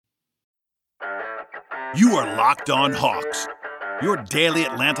You are Locked On Hawks, your daily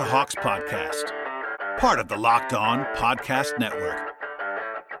Atlanta Hawks podcast. Part of the Locked On Podcast Network.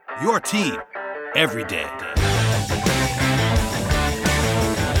 Your team every day.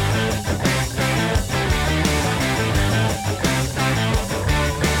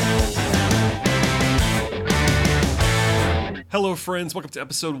 Hello, friends. Welcome to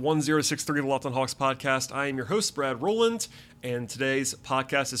episode 1063 of the Locked On Hawks podcast. I am your host, Brad Rowland, and today's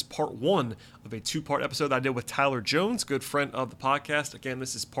podcast is part one of a two-part episode that I did with Tyler Jones, good friend of the podcast. Again,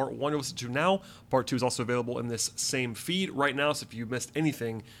 this is part one you're listening to now. Part two is also available in this same feed right now, so if you missed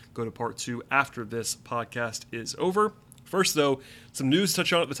anything, go to part two after this podcast is over. First, though, some news to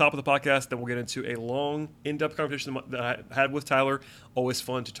touch on at the top of the podcast, then we'll get into a long, in-depth conversation that I had with Tyler. Always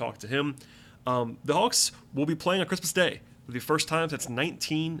fun to talk to him. The Hawks will be playing on Christmas Day. For the first time since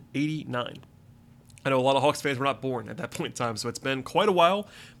 1989. I know a lot of Hawks fans were not born at that point in time, so it's been quite a while,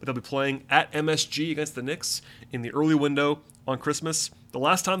 but they'll be playing at MSG against the Knicks in the early window on Christmas. The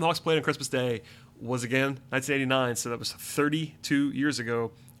last time the Hawks played on Christmas Day was, again, 1989, so that was 32 years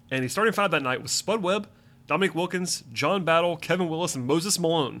ago. And the starting five that night was Spud Webb, Dominique Wilkins, John Battle, Kevin Willis, and Moses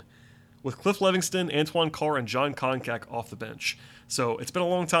Malone, with Cliff Levingston, Antoine Carr, and John Koncak off the bench. So it's been a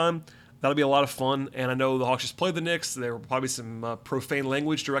long time. That'll be a lot of fun, and I know the Hawks just played the Knicks. There will probably some profane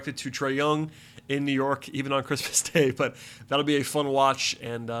language directed to Trae Young in New York, even on Christmas Day, but that'll be a fun watch,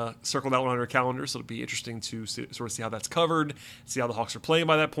 and circle that one on your calendar, so it'll be interesting to sort of see how that's covered, see how the Hawks are playing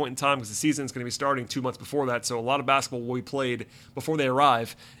by that point in time, because the season is going to be starting 2 months before that, so a lot of basketball will be played before they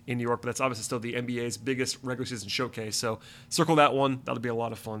arrive in New York, but that's obviously still the NBA's biggest regular season showcase, so circle that one. That'll be a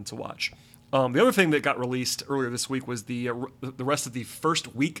lot of fun to watch. The other thing that got released earlier this week was the rest of the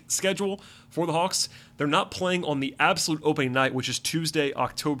first week schedule for the Hawks. They're not playing on the absolute opening night, which is Tuesday,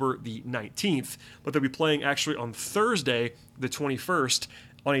 October the 19th, but they'll be playing actually on Thursday, the 21st,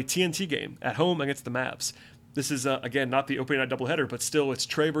 on a TNT game at home against the Mavs. This is, again, not the opening night doubleheader, but still it's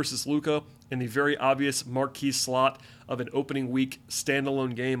Trae versus Luka in the very obvious marquee slot of an opening week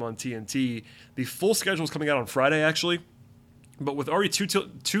standalone game on TNT. The full schedule is coming out on Friday, actually. But with already two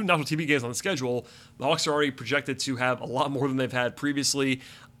national TV games on the schedule, the Hawks are already projected to have a lot more than they've had previously.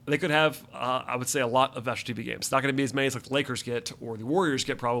 They could have, I would say, a lot of national TV games. Not going to be as many as like the Lakers get or the Warriors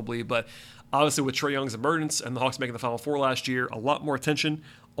get probably, but obviously with Trae Young's emergence and the Hawks making the Final Four last year, a lot more attention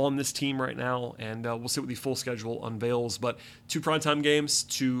on this team right now, and we'll see what the full schedule unveils. But 2 primetime games,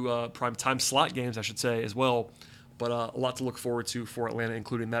 2 primetime slot games, I should say, as well. But a lot to look forward to for Atlanta,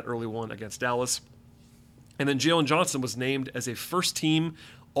 including that early one against Dallas. And then Jalen Johnson was named as a first-team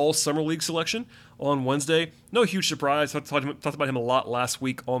All-Summer League selection on Wednesday. No huge surprise. Talked about him a lot last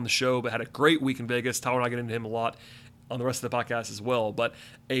week on the show, but had a great week in Vegas. Tyler and I get into him a lot on the rest of the podcast as well. But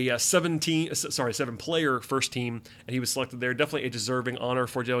a 7-player first team, and he was selected there. Definitely a deserving honor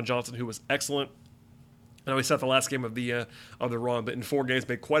for Jalen Johnson, who was excellent. I know he set the last game of the run, but in 4 games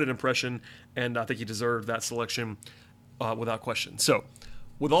made quite an impression, and I think he deserved that selection without question. So,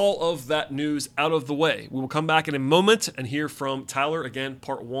 with all of that news out of the way, we will come back in a moment and hear from Tyler. Again,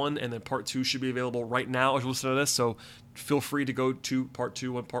 part 1 and then part 2 should be available right now as you listen to this, so feel free to go to part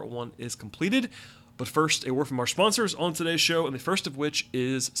 2 when part 1 is completed. But first, a word from our sponsors on today's show, and the first of which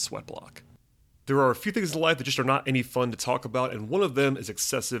is Sweatblock. There are a few things in life that just are not any fun to talk about, and one of them is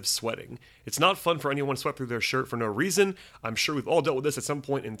excessive sweating. It's not fun for anyone to sweat through their shirt for no reason. I'm sure we've all dealt with this at some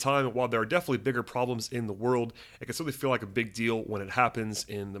point in time, and while there are definitely bigger problems in the world, it can certainly feel like a big deal when it happens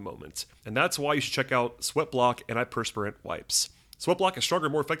in the moment. And that's why you should check out Sweatblock Antiperspirant Wipes. Sweatblock is stronger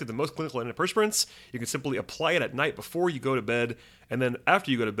and more effective than most clinical antiperspirants. You can simply apply it at night before you go to bed, and then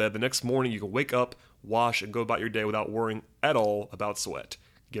after you go to bed, the next morning you can wake up, wash, and go about your day without worrying at all about sweat.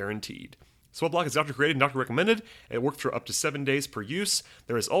 Guaranteed. Sweatblock is doctor-created and doctor-recommended, and it works for up to 7 days per use.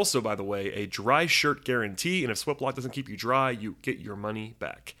 There is also, by the way, a dry shirt guarantee, and if Sweatblock doesn't keep you dry, you get your money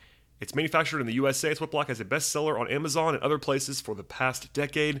back. It's manufactured in the USA. Sweatblock has a bestseller on Amazon and other places for the past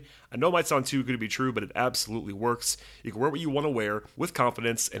decade. I know it might sound too good to be true, but it absolutely works. You can wear what you want to wear with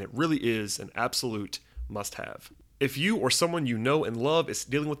confidence, and it really is an absolute must-have. If you or someone you know and love is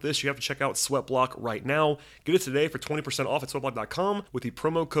dealing with this, you have to check out Sweatblock right now. Get it today for 20% off at sweatblock.com with the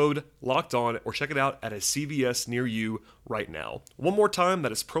promo code LOCKEDON, or check it out at a CVS near you right now. One more time,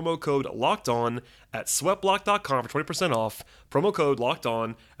 that is promo code LOCKEDON at sweatblock.com for 20% off. Promo code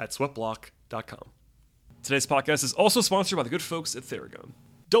LOCKEDON at sweatblock.com. Today's podcast is also sponsored by the good folks at Theragun.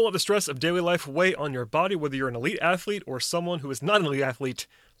 Don't let the stress of daily life weigh on your body, whether you're an elite athlete or someone who is not an elite athlete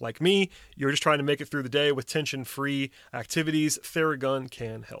like me. You're just trying to make it through the day with tension-free activities. Theragun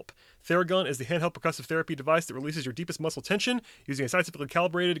can help. Theragun is the handheld percussive therapy device that releases your deepest muscle tension using a scientifically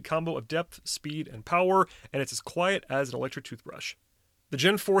calibrated combo of depth, speed, and power, and it's as quiet as an electric toothbrush. The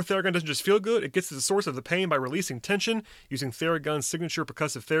Gen 4 Theragun doesn't just feel good, it gets to the source of the pain by releasing tension using Theragun's signature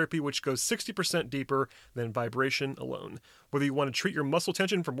percussive therapy, which goes 60% deeper than vibration alone. Whether you want to treat your muscle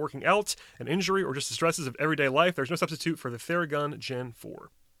tension from working out, an injury, or just the stresses of everyday life, there's no substitute for the Theragun Gen 4.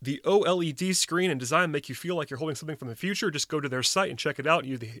 The OLED screen and design make you feel like you're holding something from the future. Just go to their site and check it out.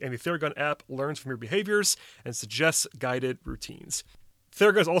 And the Theragun app learns from your behaviors and suggests guided routines.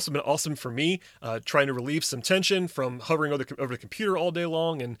 Theragun has also been awesome for me, trying to relieve some tension from hovering over the computer all day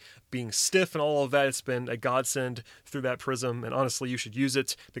long and being stiff and all of that. It's been a godsend through that prism, and honestly, you should use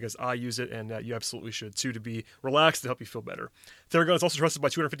it because I use it, and you absolutely should too, to be relaxed, to help you feel better. Theragun is also trusted by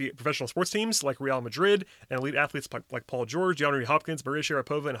 250 professional sports teams like Real Madrid and elite athletes like Paul George, DeAndre Hopkins, Maria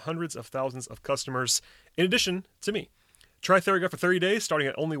Sharapova, and hundreds of thousands of customers, in addition to me. Try Theragun for 30 days, starting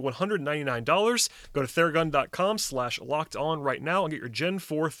at only $199. Go to Theragun.com/lockedon right now and get your Gen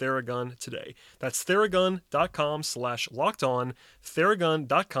 4 Theragun today. That's Theragun.com/lockedon.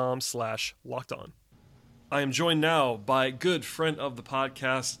 Theragun.com/lockedon. I am joined now by a good friend of the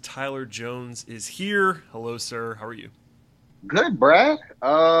podcast. Tyler Jones is here. Hello, sir. How are you? Good, Brad.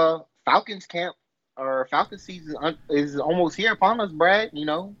 Falcons camp or Falcons season is almost here upon us, Brad. You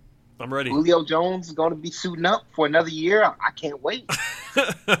know, I'm ready. Julio Jones is going to be suiting up for another year. I can't wait.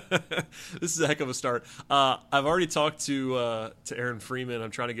 This is a heck of a start. I've already talked to Aaron Freeman. I'm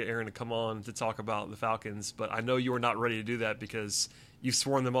trying to get Aaron to come on to talk about the Falcons, but I know you are not ready to do that because you've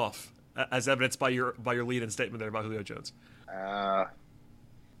sworn them off, as evidenced by your lead-in statement there about Julio Jones.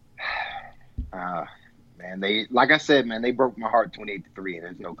 Man, they like I said, man, they broke my heart 28-3, and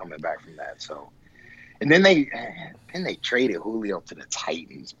there's no coming back from that. So, and then they traded Julio to the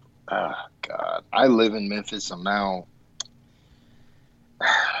Titans. God, I live in Memphis, so now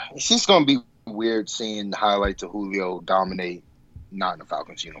it's just gonna be weird seeing the highlights of Julio dominate not in a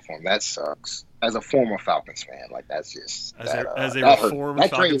Falcons uniform. That sucks. As a former Falcons fan, like that's just as a reformed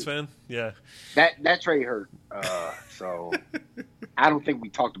Falcons fan. Yeah, that trade hurt. So I don't think we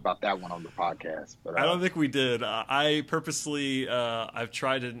talked about that one on the podcast. But I don't think we did. I purposely I've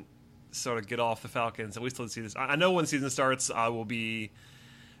tried to sort of get off the Falcons at least till the season. I know when the season starts, I will be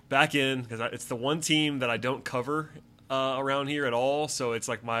back in because it's the one team that I don't cover around here at all. So it's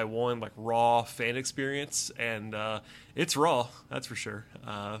like my one like raw fan experience, and it's raw, that's for sure.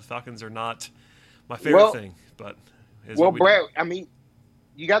 Falcons are not my favorite thing, but Brad, I mean,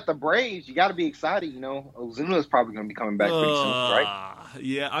 you got the Braves. You got to be excited. You know, Ozuna's probably going to be coming back pretty soon, right?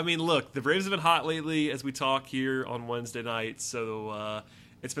 Yeah, I mean, look, the Braves have been hot lately as we talk here on Wednesday night. So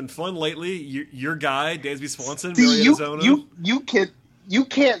it's been fun lately. Your guy, Dansby Swanson, Marietta You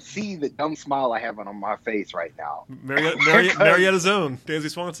can't see the dumb smile I have on my face right now. Marietta's own,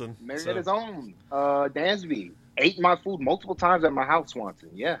 Dansby Swanson. Marietta's own. Dansby ate my food multiple times at my house, Swanson.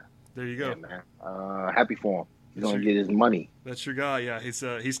 Yeah. There you go. Yeah, man. Happy for him. He's going to get his money. That's your guy, yeah.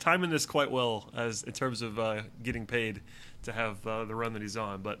 He's timing this quite well as in terms of getting paid to have the run that he's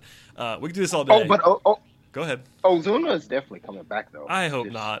on. But we can do this all day. Go ahead. Ozuna is definitely coming back, though. I hope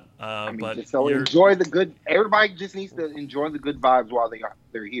not. But enjoy the good. Everybody just needs to enjoy the good vibes while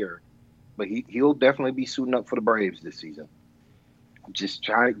they're here. But he'll definitely be suiting up for the Braves this season. Just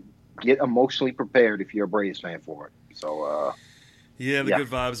try to get emotionally prepared if you're a Braves fan for it. So. The good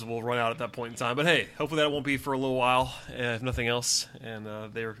vibes will run out at that point in time. But hey, hopefully that won't be for a little while, if nothing else. And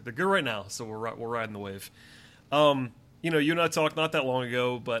they're good right now, so we're riding the wave. You and I talked not that long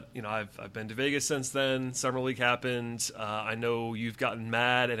ago, but I've been to Vegas since then. Summer League happened. I know you've gotten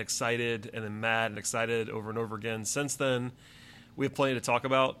mad and excited, and then mad and excited over and over again since then. We have plenty to talk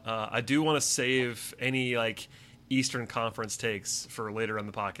about. I do want to save any Eastern Conference takes for later on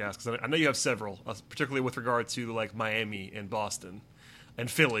the podcast because I know you have several, particularly with regard to Miami and Boston and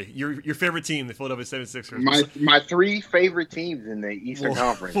Philly. Your favorite team, the Philadelphia 76ers. My three favorite teams in the Eastern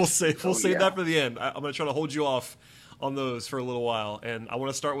Conference. We'll save that for the end. I'm going to try to hold you off on those for a little while, and I want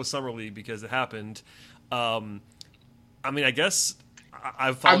to start with Summer League because it happened. I guess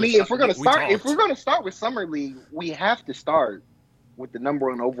if we're going to start with Summer League, we have to start with the number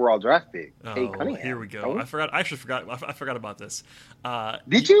one overall draft pick, Cade Cunningham. Here we go. I forgot about this.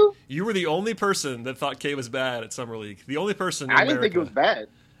 Did you? You were the only person that thought Cade was bad at Summer League. The only person in I didn't America. think it was bad.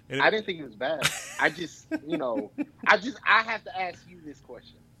 I didn't think it was bad. I just, I have to ask you this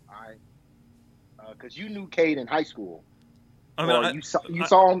question, all right? Because you knew Cade in high school. You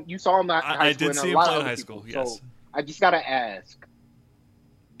saw him. You saw him at high school. I did see him play in high school. Yes. So I just gotta ask: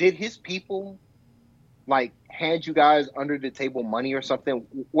 did his people hand you guys under the table money or something?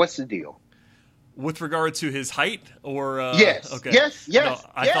 What's the deal? With regard to his height, or yes, okay, yes. No,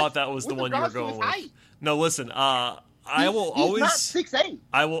 I thought that was the one you were going with. No, listen. I will he's always not 6'8".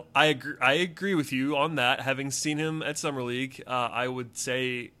 I agree with you on that. Having seen him at Summer League, I would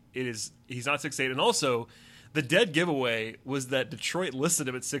say he's not 6'8", and also the dead giveaway was that Detroit listed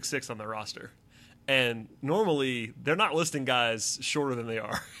him at 6'6" on their roster, and normally they're not listing guys shorter than they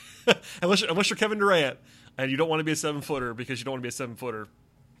are, unless you're Kevin Durant and you don't want to be a 7-footer because you don't want to be a 7-footer.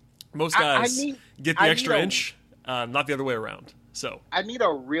 Most guys get the extra inch, not the other way around. So I need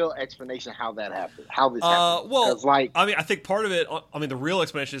a real explanation how that happened. How this happened? Well, I think part of it. The real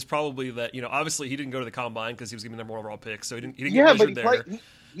explanation is probably that obviously he didn't go to the combine because he was given the number 1 overall pick, so he didn't get measured there.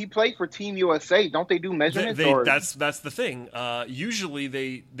 He played for Team USA. Don't they do measurements? That's the thing. Usually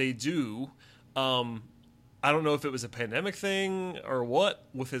they do. I don't know if it was a pandemic thing or what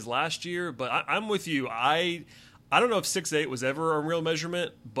with his last year, but I'm with you. I don't know if 6'8" was ever a real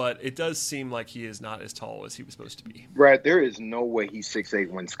measurement, but it does seem like he is not as tall as he was supposed to be. Brad, there is no way he's 6'8"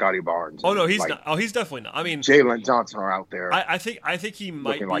 when Scotty Barnes. Oh no, he's not. Oh, he's definitely not. I mean, Jalen Johnson are out there. I think he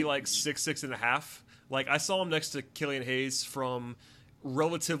might be like 6'6" and a half. Like I saw him next to Killian Hayes from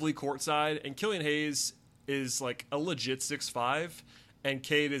relatively courtside, and Killian Hayes is like a legit 6'5", and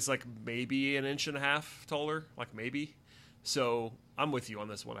Cade is like maybe an inch and a half taller, like maybe. So I'm with you on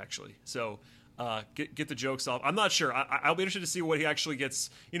this one actually. So. Get the jokes off. I'm not sure. I'll be interested to see what he actually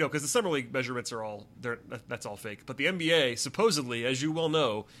gets. Because the summer league measurements are that's all fake. But the NBA supposedly, as you well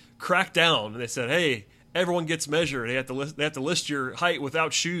know, cracked down and they said, "Hey, everyone gets measured. They have to list your height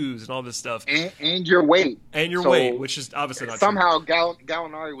without shoes and all this stuff, and your weight, weight, which is obviously not somehow true."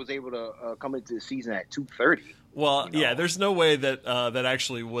 Gallinari was able to come into the season at 230. Well, yeah, there's no way that that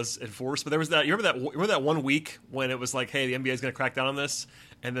actually was enforced. But there was that. You remember that 1 week when it was like, "Hey, the NBA is going to crack down on this."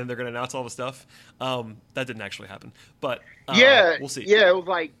 And then they're going to announce all the stuff. That didn't actually happen, but we'll see. Yeah, it was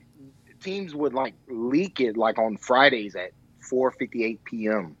like teams would like leak it like on Fridays at 4:58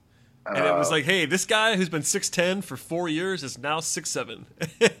 p.m. And it was like, hey, this guy who's been 6'10" for 4 years is now 6'7".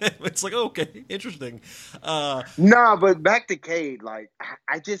 It's like, okay, interesting. Nah, but back to Cade, like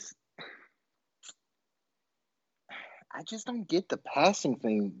I just don't get the passing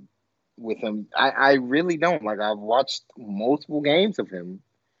thing with him. I really don't. Like I've watched multiple games of him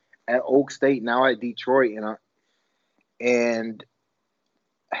at Oak State, now at Detroit, and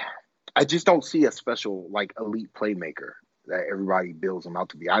I just don't see a special like elite playmaker that everybody builds him out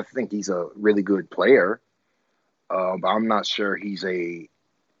to be. I think he's a really good player, but I'm not sure he's a.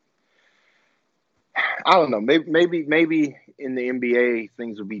 I don't know. Maybe in the NBA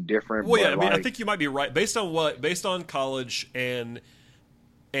things would be different. Well, yeah, I think you might be right based on college and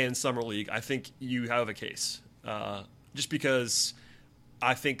summer league. I think you have a case, just because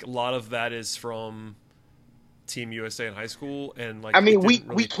I think a lot of that is from Team USA in high school, and like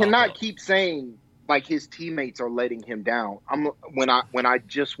we cannot keep saying like his teammates are letting him down. When I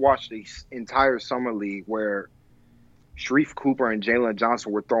just watched the entire summer league where Sharif Cooper and Jalen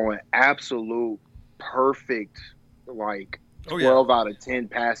Johnson were throwing absolute perfect like 12 out of 10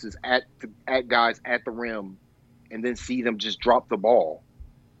 passes at guys at the rim, and then see them just drop the ball.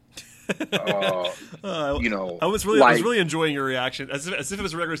 I was really enjoying your reaction as if it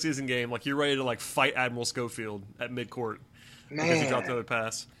was a regular season game, like you're ready to like fight Admiral Schofield at midcourt because he dropped another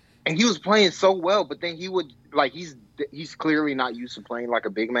pass. And he was playing so well, but then he would like he's clearly not used to playing like a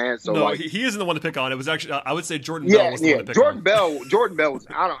big man. So no, like he isn't the one to pick on. It was actually I would say Jordan Bell was the one to pick on. Jordan Bell was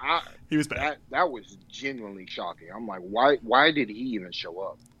he was bad. That was genuinely shocking. I'm like, why did he even show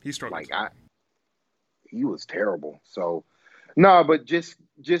up? He struggled. Like he was terrible. So no, but just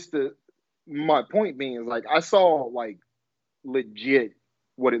my point being is like I saw like legit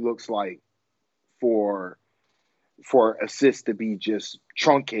what it looks like for assists to be just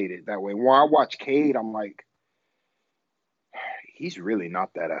truncated that way. When I watch Cade, I'm like, he's really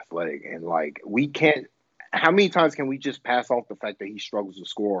not that athletic, and like we can't. How many times can we just pass off the fact that he struggles to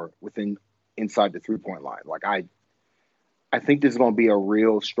score inside the 3-point line? Like I think this is going to be a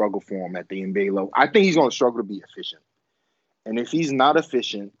real struggle for him at the NBA level. I think he's going to struggle to be efficient, and if he's not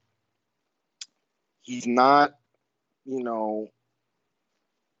efficient, he's not,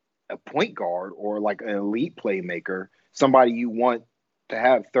 a point guard or like an elite playmaker, somebody you want to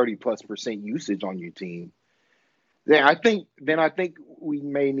have 30+% usage on your team. Then I think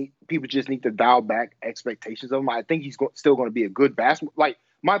people just need to dial back expectations of him. I think he's still going to be a good basketball. Like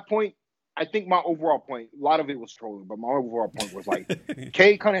my point, I think my overall point, a lot of it was trolling, but my overall point was like,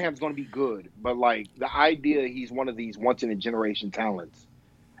 Cade Cunningham's going to be good, but like the idea he's one of these once in a generation talents,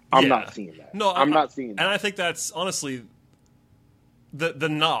 I'm not seeing that. No, I'm not seeing that. And I think that's honestly the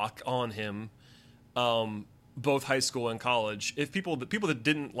knock on him, both high school and college. If the people that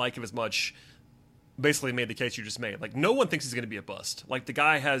didn't like him as much basically made the case you just made. Like, no one thinks he's going to be a bust. Like, the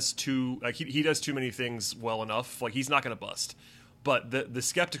guy has he does too many things well enough. Like, he's not going to bust. But the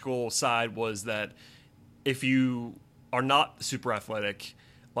skeptical side was that if you are not super athletic,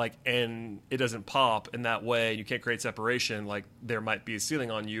 like, and it doesn't pop in that way, and you can't create separation, like, there might be a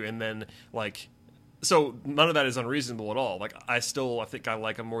ceiling on you. And then, like, so none of that is unreasonable at all. Like, I think I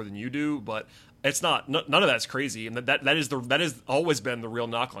like him more than you do, but it's not, none of that's crazy. And that has always been the real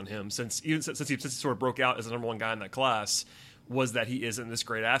knock on him since he sort of broke out as the number one guy in that class, was that he isn't this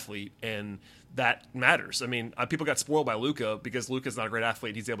great athlete. And that matters. I mean, people got spoiled by Luka because Luka's not a great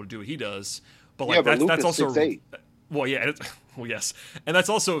athlete. He's able to do what he does. But like, yeah, that's also 6'8". Well, yeah, well, yes, and that's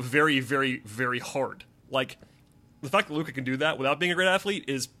also very, very, very hard. Like, the fact that Luka can do that without being a great athlete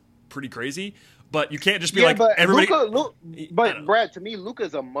is pretty crazy. But you can't just be but everybody. But Brad, to me,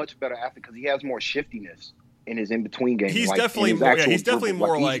 Luka's a much better athlete because he has more shiftiness in his in between game. He's like, definitely more. Yeah, he's definitely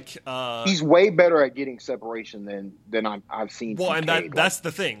more he's way better at getting separation than I've seen. Well, and that's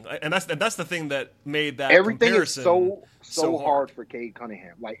the thing, and that's the thing that made that everything comparison is so hard for Cade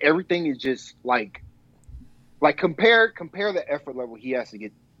Cunningham. Like, everything is just like compare the effort level he has to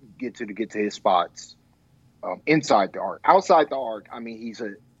get to his spots inside the arc. Outside the arc, I mean, he's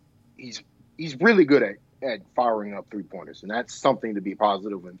really good at firing up 3-pointers, and that's something to be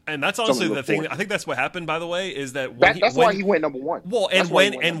positive. And that's honestly the thing. I think that's what happened, by the way, is that why he went number one. Well, and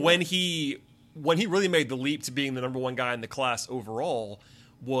when he really made the leap to being the number one guy in the class overall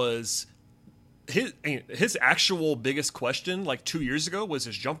was his actual biggest question like 2 years ago was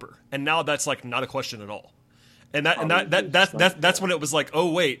his jumper, and now that's like not a question at all. And that's when it was like,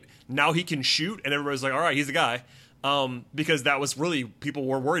 oh wait, now he can shoot, and everybody's like, all right, he's the guy. Because that was really, people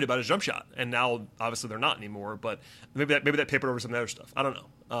were worried about his jump shot, and now obviously they're not anymore. But maybe that papered over some other stuff. I don't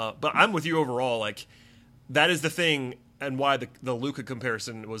know. But I'm with you overall. Like, that is the thing, and why the Luka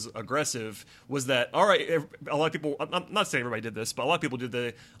comparison was aggressive was that, all right, a lot of people, I'm not saying everybody did this, but a lot of people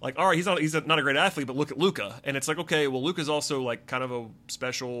did all right, he's not a great athlete, but look at Luka, and it's like, okay, well, Luka's also like kind of a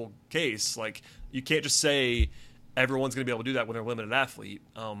special case. Like, you can't just say everyone's going to be able to do that when they're a limited athlete.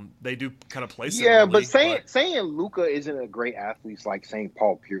 They do kind of play similarly. Yeah, but saying Luka isn't a great athlete is like saying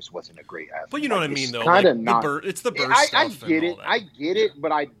Paul Pierce wasn't a great athlete. But you know what I mean, though. Kind of like, not. It's the burst stuff. I get it. I get it,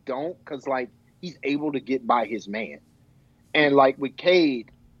 but I don't, because like, he's able to get by his man. And like with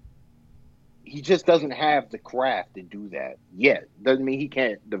Cade, he just doesn't have the craft to do that yet. Doesn't mean he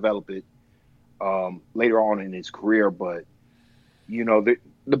can't develop it later on in his career, but you know,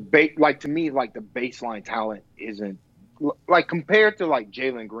 to me, like, the baseline talent isn't like, compared to like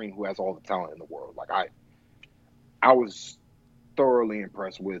Jalen Green, who has all the talent in the world. Like, I was thoroughly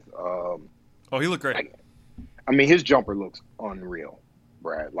impressed with. He looked great. Like, I mean, his jumper looks unreal,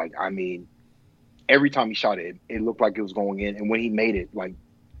 Brad. Like, I mean, every time he shot it, it looked like it was going in, and when he made it, like,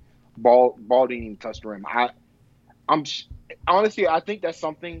 ball didn't even touch the rim. Honestly, I think that's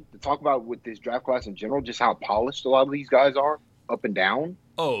something to talk about with this draft class in general, just how polished a lot of these guys are up and down.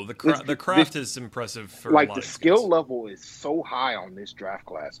 Oh, the craft is impressive for like, a lot the of skill kids. level is so high on this draft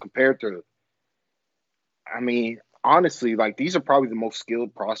class compared to, I mean, honestly, like, these are probably the most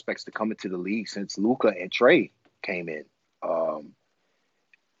skilled prospects to come into the league since Luka and Trey came in.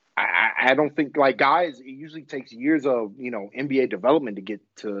 I don't think, like, guys, it usually takes years of, you know, NBA development to get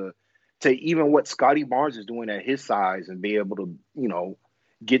to even what Scotty Barnes is doing at his size and be able to, you know,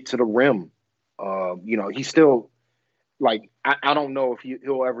 get to the rim. You know, he's still, like, I don't know if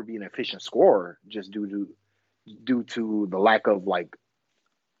he'll ever be an efficient scorer just due to the lack of, like,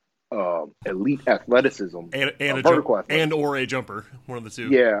 elite athleticism and vertical athleticism. or a jumper, one of the two.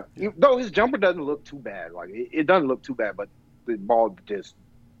 Yeah, though his jumper doesn't look too bad. Like, it doesn't look too bad, but the ball just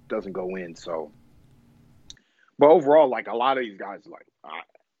doesn't go in. So, but overall, like, a lot of these guys, like,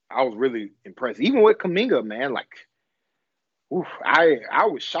 I was really impressed. Even with Kuminga, man, like, oof, I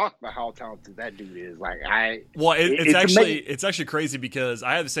was shocked by how talented that dude is. Like, it's actually crazy because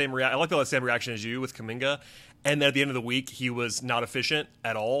I had the same I like the same reaction as you with Kuminga, and then at the end of the week he was not efficient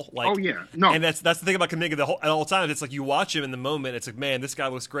at all. Like, oh yeah, no, and that's the thing about Kuminga at all times. It's like you watch him in the moment, it's like, man, this guy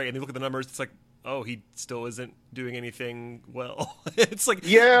looks great, and you look at the numbers, it's like, oh, he still isn't doing anything well. It's like,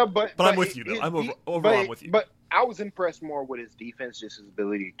 yeah, but I'm with you though. I'm with you. But I was impressed more with his defense, just his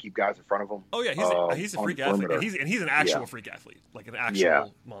ability to keep guys in front of him. Oh yeah, he's a freak athlete, and he's an actual freak athlete, like an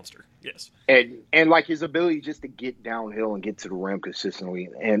actual monster. Yes, and like his ability just to get downhill and get to the rim consistently.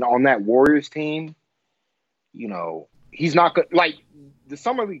 And on that Warriors team, you know, he's not good. Like, the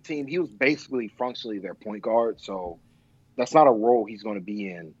summer league team, he was basically functionally their point guard, so that's not a role he's going to be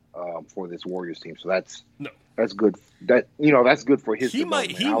in for this Warriors team. So that's good. That's good for his. He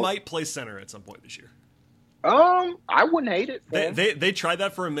might play center at some point this year. I wouldn't hate it. They tried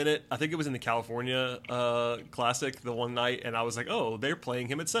that for a minute. I think it was in the California Classic the one night, and I was like, oh, they're playing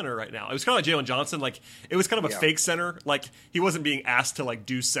him at center right now. It was kind of like Jalen Johnson. Like, it was kind of a fake center. Like, he wasn't being asked to like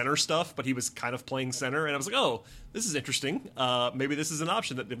do center stuff, but he was kind of playing center, and I was like, oh, this is interesting. Maybe this is an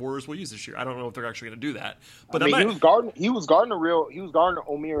option that the Warriors will use this year. I don't know if they're actually going to do that. But he was guarding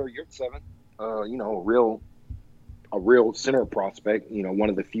Omer Yurtseven. A real center prospect, one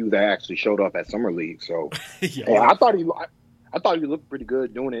of the few that actually showed up at Summer League. So I thought he looked pretty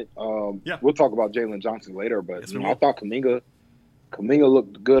good doing it. We'll talk about Jalen Johnson later, but I thought Kuminga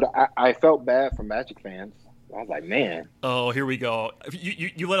looked good. I felt bad for Magic fans. I was like, man. Oh, here we go.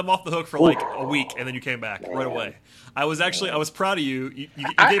 You let him off the hook for like a week, and then you came back right away. I was proud of you. You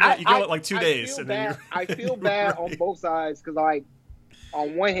gave it like 2 days. I feel bad on both sides because, like,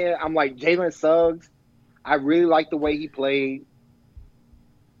 on one hand, I'm like, Jalen Suggs, I really like the way he played.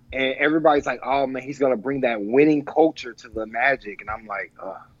 And everybody's like, oh, man, he's going to bring that winning culture to the Magic. And I'm like,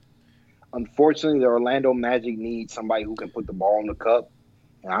 unfortunately, the Orlando Magic needs somebody who can put the ball in the cup.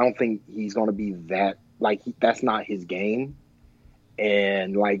 And I don't think he's going to be that. Like, that's not his game.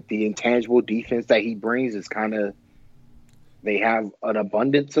 And, like, the intangible defense that he brings is kind of – they have an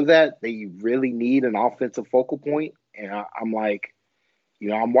abundance of that. They really need an offensive focal point. And I'm like,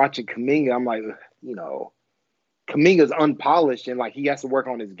 I'm watching Kuminga. I'm like, Kuminga's unpolished and, like, he has to work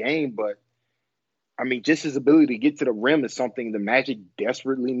on his game. But, I mean, just his ability to get to the rim is something the Magic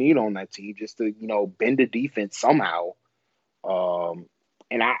desperately need on that team just to, bend the defense somehow.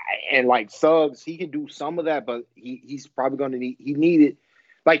 And like Suggs, he can do some of that, but he's probably going to need it.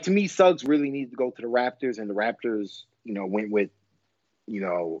 Like, to me, Suggs really needs to go to the Raptors, and the Raptors, went with,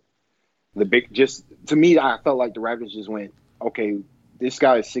 the big, just to me, I felt like the Raptors just went, okay, this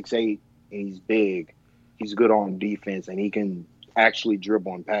guy is 6'8" and he's big. He's good on defense and he can actually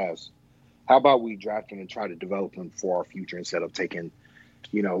dribble and pass. How about we draft him and try to develop him for our future instead of taking,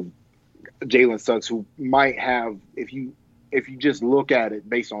 Jalen Suggs, who might have, if you just look at it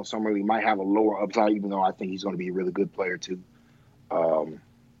based on Summer League, might have a lower upside, even though I think he's going to be a really good player too.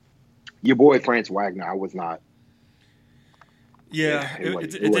 Your boy Franz Wagner, I was not. Yeah,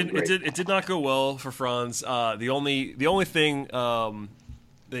 it did not go well for Franz. The only thing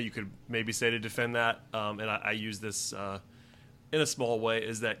that you could maybe say to defend that, and I use this in a small way,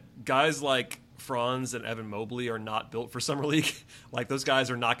 is that guys like Franz and Evan Mobley are not built for Summer League. Like, those guys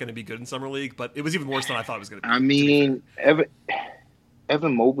are not going to be good in Summer League, but it was even worse than I thought it was going to be. I mean,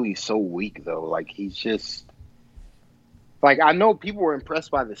 Evan Mobley is so weak, though. Like, he's just – like, I know people were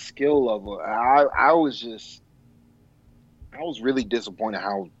impressed by the skill level. I was really disappointed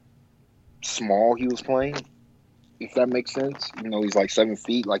how small he was playing, if that makes sense. He's like 7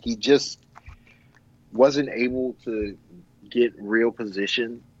 feet. Like, he just wasn't able to get real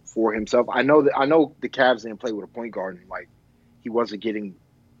position for himself. I know the Cavs didn't play with a point guard, and, like, he wasn't getting,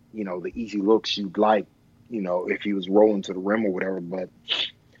 the easy looks you'd like, if he was rolling to the rim or whatever. But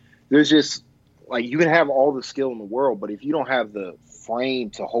there's just, like, you can have all the skill in the world, but if you don't have the frame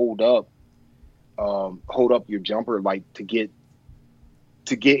to hold up your jumper, like, to get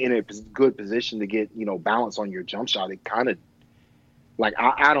in a good position to get, balance on your jump shot, it kind of, like,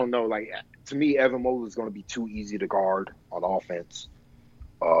 I don't know. Like, to me, Evan Mobley is going to be too easy to guard on offense.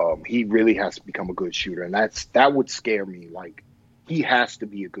 He really has to become a good shooter, and that would scare me. Like, he has to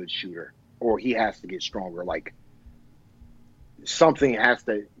be a good shooter, or he has to get stronger. Like, something he has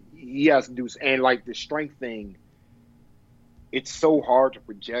to do. And, like, the strength thing, it's so hard to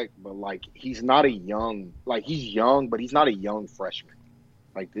project, but, like, he's not young, but he's not a young freshman.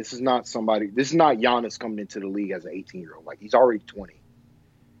 Like, this is not Giannis coming into the league as an 18-year-old. Like, he's already 20.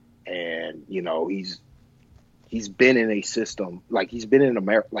 And, he's been in a system, like, he's been in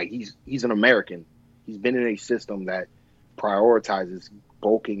America, like, he's an American. He's been in a system that prioritizes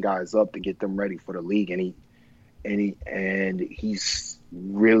bulking guys up to get them ready for the league. And he's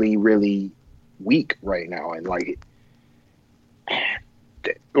really, really weak right now. And, like,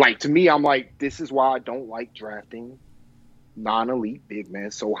 to me, I'm like, this is why I don't like drafting non-elite big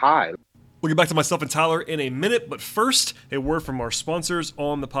men so high. We'll get back to myself and Tyler in a minute, but first, a word from our sponsors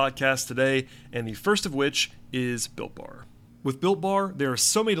on the podcast today, and the first of which is Built Bar. With Built Bar, there are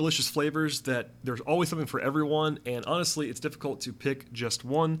so many delicious flavors that there's always something for everyone, and honestly, it's difficult to pick just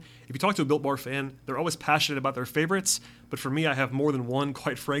one. If you talk to a Built Bar fan, they're always passionate about their favorites, but for me, I have more than one,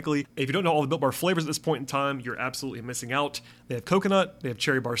 quite frankly. If you don't know all the Built Bar flavors at this point in time, you're absolutely missing out. They have coconut, they have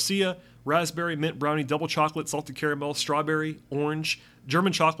cherry barcia, raspberry, mint brownie, double chocolate, salted caramel, strawberry, orange,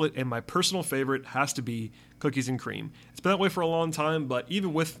 German chocolate, and my personal favorite has to be cookies and cream. It's been that way for a long time, but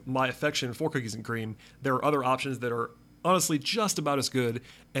even with my affection for cookies and cream, there are other options that are honestly just about as good,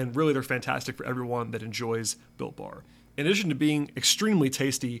 and really they're fantastic for everyone that enjoys Built Bar. In addition to being extremely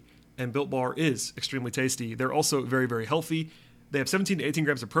tasty, and Built Bar is extremely tasty, they're also very, very healthy. They have 17 to 18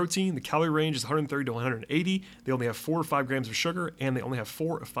 grams of protein. The calorie range is 130 to 180. They only have 4 to 5 grams of sugar, and they only have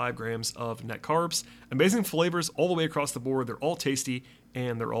 4 to 5 grams of net carbs. Amazing flavors all the way across the board. They're all tasty,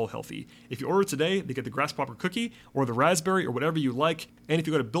 and they're all healthy. If you order today, they get the grasshopper cookie or the raspberry or whatever you like. And if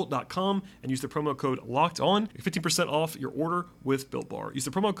you go to Built.com and use the promo code LOCKEDON, 15% off your order with Built Bar. Use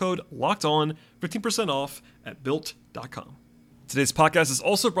the promo code LOCKEDON, 15% off at Built.com. Today's podcast is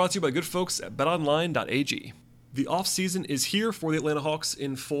also brought to you by good folks at BetOnline.ag. The offseason is here for the Atlanta Hawks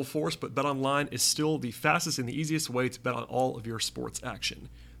in full force, but BetOnline is still the fastest and the easiest way to bet on all of your sports action.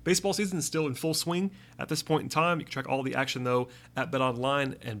 Baseball season is still in full swing at this point in time. You can track all the action, though, at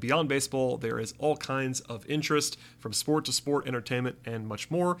BetOnline. And beyond baseball, there is all kinds of interest from sport to sport, entertainment, and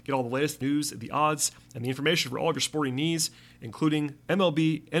much more. Get all the latest news, the odds, and the information for all of your sporting needs, including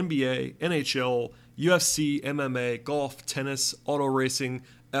MLB, NBA, NHL, UFC, MMA, golf, tennis, auto racing,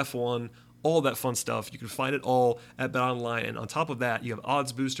 F1, all that fun stuff. You can find it all at BetOnline. And on top of that, you have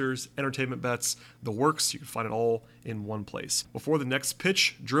odds boosters, entertainment bets, the works. You can find it all in one place. Before the next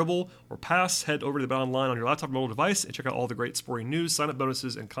pitch, dribble, or pass, head over to the BetOnline on your laptop or mobile device and check out all the great sporting news, sign-up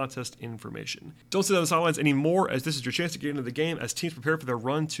bonuses, and contest information. Don't sit on the sidelines anymore, as this is your chance to get into the game as teams prepare for their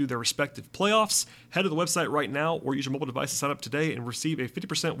run to their respective playoffs. Head to the website right now or use your mobile device to sign up today and receive a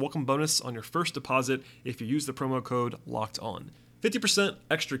 50% welcome bonus on your first deposit if you use the promo code LOCKEDON. 50%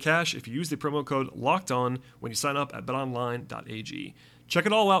 extra cash if you use the promo code LOCKEDON when you sign up at betonline.ag. Check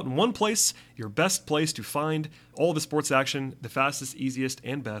it all out in one place, your best place to find all the sports action, the fastest, easiest,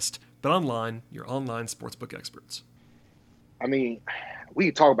 and best. BetOnline, your online sportsbook experts. I mean, we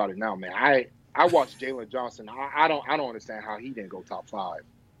can talk about it now, man. I watched Jalen Johnson. I don't understand how he didn't go top 5.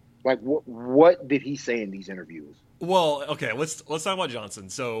 Like, what did he say in these interviews? Well, okay, let's talk about Johnson.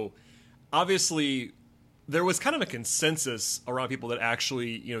 So, obviously, there was kind of a consensus around people that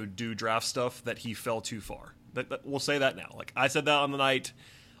actually, do draft stuff that he fell too far. We'll say that now. Like, I said that on the night.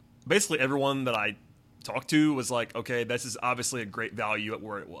 Basically, everyone that I talked to was like, okay, this is obviously a great value at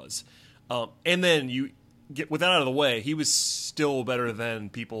where it was. And then you get with that out of the way, he was still better than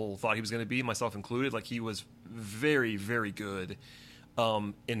people thought he was going to be, myself included. Like, he was very, very good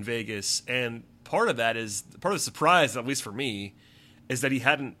in Vegas. And part of the surprise, at least for me, is that he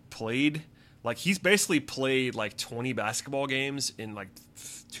hadn't played. Like, he's basically played like 20 basketball games in like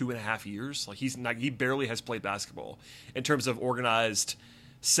 2.5 years. Like, he barely has played basketball in terms of organized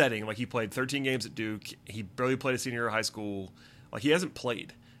setting. Like, he played 13 games at Duke. He barely played a senior year of high school. Like, he hasn't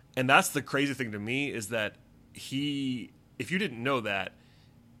played. And that's the crazy thing to me, is that if you didn't know that,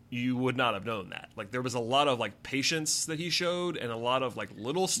 you would not have known that. Like, there was a lot of like patience that he showed and a lot of like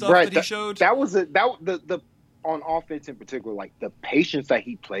little stuff that he showed. That was the on offense in particular, like the patience that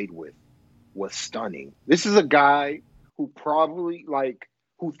he played with was stunning. This is a guy who probably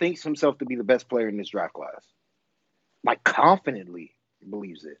who thinks himself to be the best player in this draft class. Like, confidently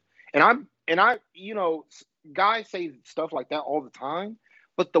believes it. And I guys say stuff like that all the time,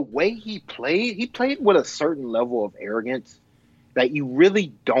 but the way he played with a certain level of arrogance that you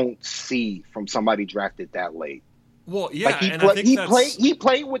really don't see from somebody drafted that late. Well, yeah, like he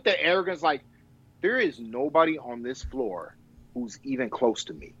played with the arrogance like, there is nobody on this floor who's even close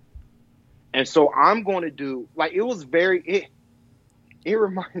to me. And so I'm going to do, like, it was it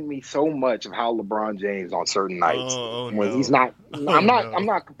reminded me so much of how LeBron James on certain nights when he's not, I'm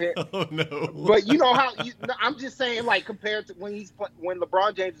not comparing. Oh no. But you know how, I'm just saying, like, compared to when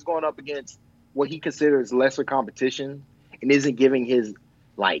LeBron James is going up against what he considers lesser competition and isn't giving his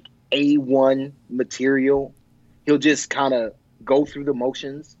like A1 material, he'll just kind of go through the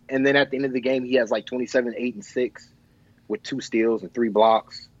motions. And then at the end of the game, he has like 27, 8, and 6 with 2 steals and 3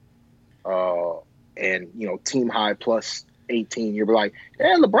 blocks. And team high plus 18, you're like,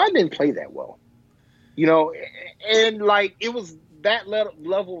 LeBron didn't play that well, and like, it was that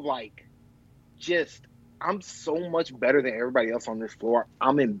level of like, just, I'm so much better than everybody else on this floor.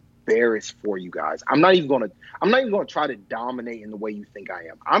 I'm embarrassed for you guys. I'm not even going to try to dominate in the way you think I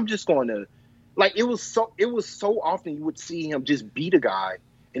am. I'm just going to, like, it was so often you would see him just beat a guy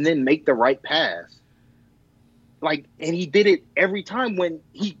and then make the right pass. Like, and he did it every time when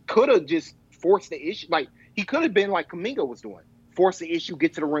he could have just forced the issue. Like, he could have been like Kuminga was doing, force the issue,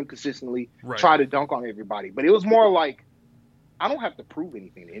 get to the rim consistently, try to dunk on everybody. But it was more like, I don't have to prove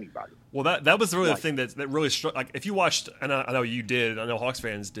anything to anybody. Well, that was really the thing that really struck. Like, if you watched, and I know you did, I know Hawks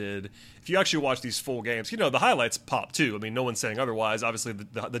fans did, if you actually watch these full games, the highlights pop too. I mean, no one's saying otherwise. Obviously,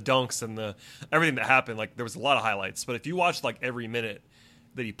 the dunks and the everything that happened, like, there was a lot of highlights. But if you watch like every minute,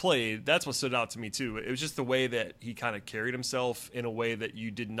 that he played, that's what stood out to me too. It was just the way that he kind of carried himself in a way that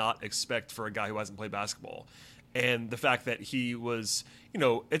you did not expect for a guy who hasn't played basketball. And the fact that he was,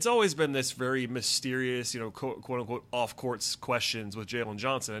 it's always been this very mysterious, quote unquote off court questions with Jalen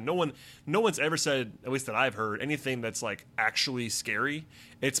Johnson. And no one's ever said, at least that I've heard, anything that's like actually scary.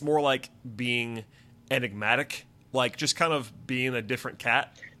 It's more like being enigmatic, like just kind of being a different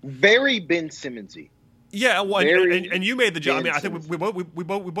cat. Very Ben Simmonsy. Yeah, well, and you made the job. I mean, I think we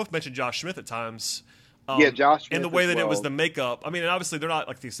both mentioned Josh Smith at times. Josh Smith in the way that it was the makeup. I mean, and obviously they're not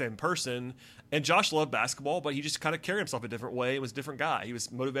like the same person. And Josh loved basketball, but he just kind of carried himself a different way. It was a different guy. He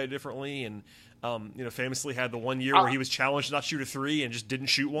was motivated differently, and famously had the one year where he was challenged to not shoot a three and just didn't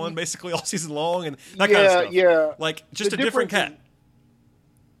shoot one basically all season long, and that kind of stuff. Yeah, like just a different cat.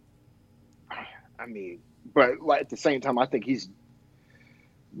 I mean, but like at the same time, I think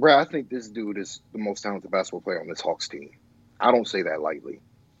I think this dude is the most talented basketball player on this Hawks team. I don't say that lightly.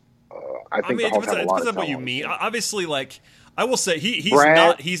 I think it depends on what you mean. Obviously, like I will say,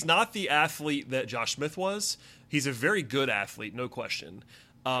 he's not the athlete that Josh Smith was. He's a very good athlete, no question.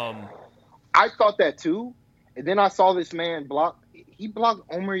 I thought that too, and then I saw this man blocked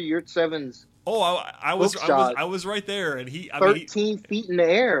Omer Yurtseven's. Oh, I was right there, and 13 feet in the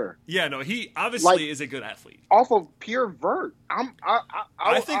air. Yeah, no, he obviously is a good athlete off of pure vert.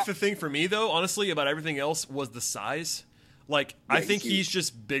 I think the thing for me though, honestly, about everything else was the size. Like I think he's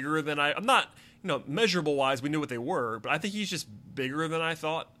just bigger than I'm not, measurable wise, we knew what they were, but I think he's just bigger than I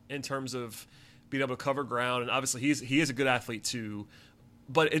thought in terms of being able to cover ground, and obviously he is a good athlete too.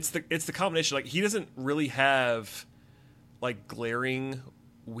 But it's the combination. Like he doesn't really have like glaring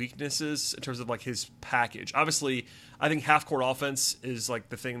weaknesses in terms of like his package. Obviously, I think half court offense is like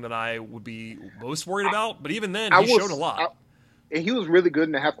the thing that I would be most worried about. But even then, he showed a lot. And he was really good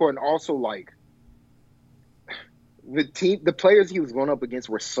in the half court, and also like the players he was going up against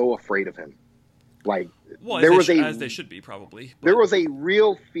were so afraid of him. Like as they should be probably. But. There was a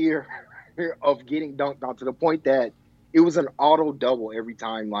real fear of getting dunked on to the point that it was an auto double every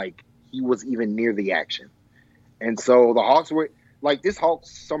time like he was even near the action. And so the Hawks were like this Hawks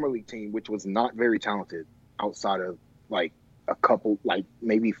summer league team, which was not very talented outside of like a couple, like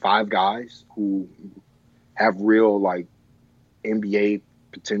maybe 5 guys who have real like NBA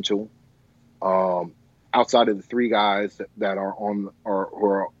potential. Outside of the 3 guys that are on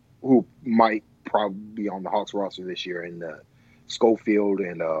or who might probably be on the Hawks roster this year in Schofield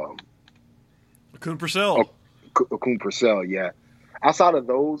and Akun Purcell. Akun Purcell, yeah. Outside of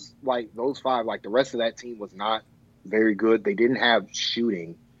those 5, like the rest of that team was not very good. They didn't have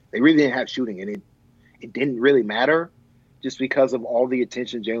shooting. They really didn't have shooting, and it didn't really matter just because of all the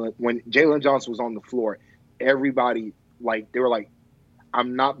attention when Jalen Johnson was on the floor, everybody they were like,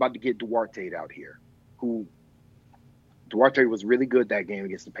 I'm not about to get Duarte out here. Who Duarte was really good that game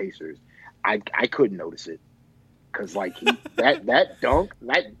against the Pacers. I couldn't notice it because like that dunk,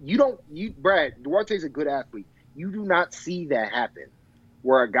 Brad, Duarte's a good athlete. You do not see that happen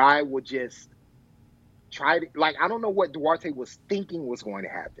where a guy would just try to I don't know what Duarte was thinking was going to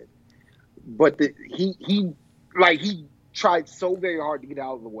happen, but he tried so very hard to get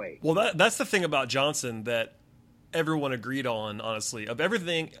out of the way. Well, that's the thing about Johnson that everyone agreed on, honestly. Of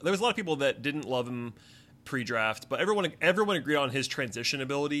everything, there was a lot of people that didn't love him pre-draft, but everyone agreed on his transition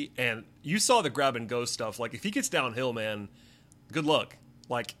ability, and you saw the grab and go stuff. Like if he gets downhill, man, good luck.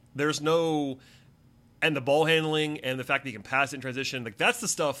 Like there's no, and the ball handling and the fact that he can pass in transition, like that's the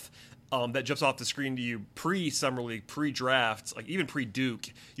stuff that jumps off the screen to you pre-summer league, pre-draft, like even pre-Duke.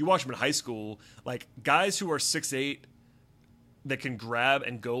 You watch him in high school, like guys who are 6'8", that can grab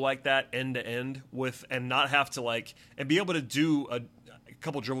and go like that end to end with, and not have to and be able to do a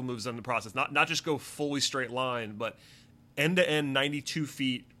couple dribble moves in the process, not just go fully straight line, but end to end 92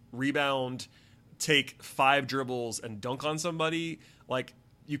 feet, rebound, take 5 dribbles and dunk on somebody. Like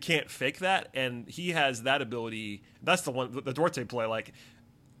you can't fake that. And he has that ability. That's the one, the Duarte play,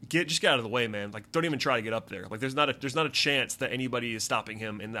 just get out of the way, man. Like don't even try to get up there. Like there's not a chance that anybody is stopping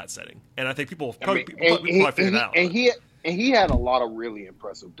him in that setting. And I think people probably figured it out. And he had a lot of really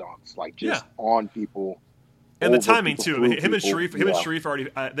impressive dunks, on people. And the timing too. I mean, him and Sharif already.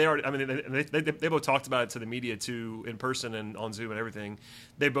 I mean, they both talked about it to the media too, in person and on Zoom and everything.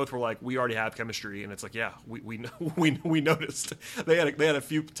 They both were like, "We already have chemistry," and it's like, yeah, we noticed. They had a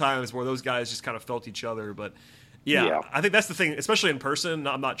few times where those guys just kind of felt each other, but. Yeah, I think that's the thing, especially in person.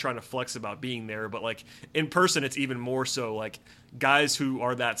 I'm not trying to flex about being there, but in person, it's even more so. Guys who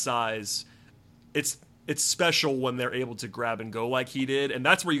are that size, it's special when they're able to grab and go like he did, and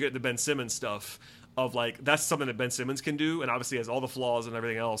that's where you get the Ben Simmons stuff. of like that's something that Ben Simmons can do, and obviously has all the flaws and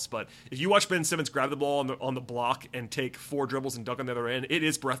everything else. But if you watch Ben Simmons grab the ball on the block and take 4 dribbles and dunk on the other end, it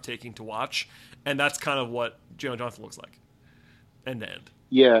is breathtaking to watch, and that's kind of what Jalen Johnson looks like, end to end.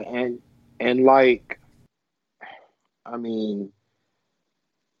 Yeah, and like, I mean,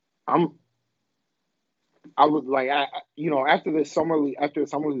 I was like, after the summer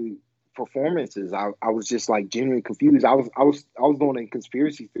league performances, I was just like genuinely confused. I was going in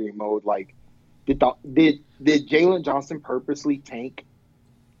conspiracy theory mode. Like, did Jalen Johnson purposely tank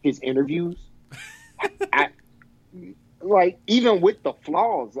his interviews? Like, even with the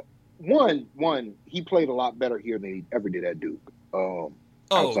flaws, one he played a lot better here than he ever did at Duke.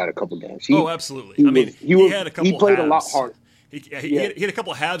 Outside a couple games. Absolutely. He had a couple. He played halves. a lot harder. He had a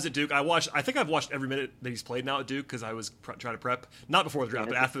couple of halves at Duke. I think I've watched every minute that he's played now at Duke because I was trying to prep, not before the draft,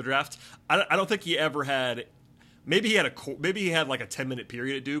 but after the draft. I don't think he ever had. Maybe he had like a 10-minute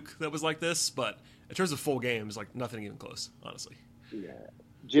period at Duke that was like this, but in terms of full games, like nothing even close, honestly. Yeah,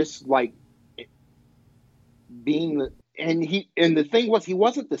 just like being and the thing was he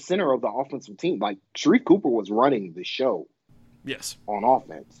wasn't the center of the offensive team. Like Sharif Cooper was running the show. Yes. On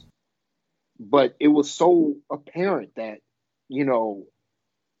offense. But it was so apparent that, Jalen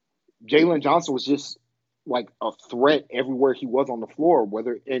Johnson was just like a threat everywhere he was on the floor,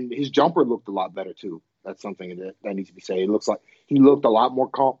 and his jumper looked a lot better too. That's something that needs to be said. It looks like he looked a lot more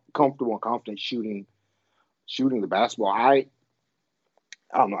comfortable and confident shooting the basketball. I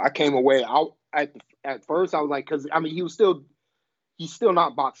don't know. I came away at first I was like, because he's still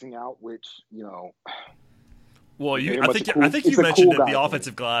not boxing out, which, Well, I think you mentioned that the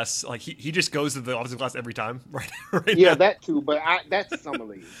offensive glass, like he just goes to the offensive glass every time, right? Yeah, now. that too. But that's summer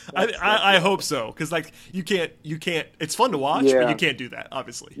league. I hope so, because like you can't. It's fun to watch, but you can't do that,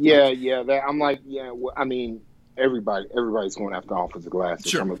 obviously. Yeah. I'm like, well, everybody's going after offensive glass.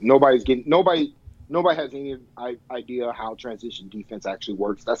 Sure. Nobody has any idea how transition defense actually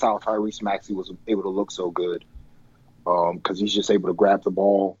works. That's how Tyrese Maxey was able to look so good, because he's just able to grab the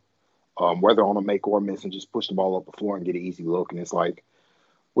ball. Whether on a make or miss, and just push the ball up the floor and get an easy look. And it's like,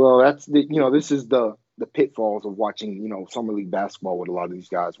 well, that's this is the pitfalls of watching, summer league basketball with a lot of these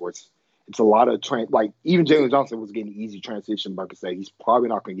guys, where it's a lot of like even Jalen Johnson was getting easy transition, but I could say he's probably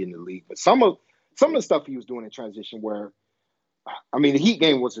not going to get in the league. But some of the stuff he was doing in transition, where, the Heat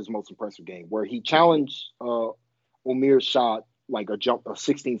game was his most impressive game, where he challenged Omir's shot like a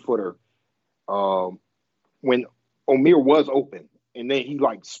 16-footer when Omir was open. And then he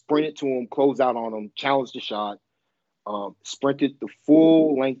like sprinted to him, closed out on him, challenged the shot, sprinted the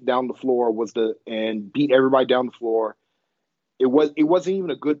full length down the floor and beat everybody down the floor. It wasn't even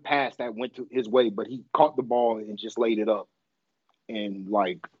a good pass that went to his way, but he caught the ball and just laid it up. And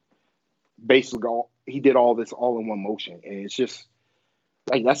like basically he did all this all in one motion. And it's just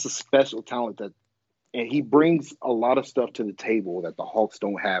like that's a special talent and he brings a lot of stuff to the table that the Hawks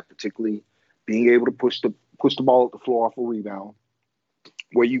don't have, particularly being able to push the ball up the floor off a rebound,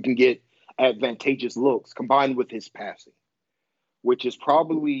 where you can get advantageous looks combined with his passing, which is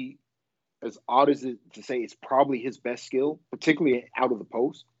probably, as odd as it to say, it's probably his best skill, particularly out of the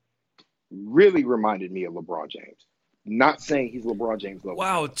post. Really reminded me of LeBron James. Not saying he's LeBron James level.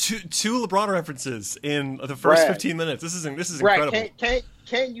 Wow, two LeBron references in the first 15 minutes. This is Brad, incredible.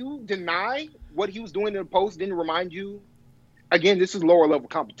 Can you deny what he was doing in the post didn't remind you? Again, this is lower level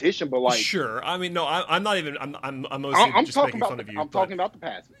competition, but like sure. No, I'm not even. I'm mostly just making fun of you. I'm talking about the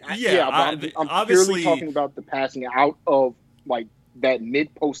passing. I'm obviously purely talking about the passing out of like that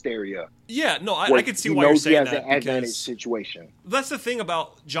mid post area. Yeah, no, I can see why you're saying that, an advantage situation. That's the thing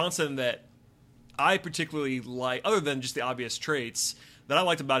about Johnson that I particularly like, other than just the obvious traits that I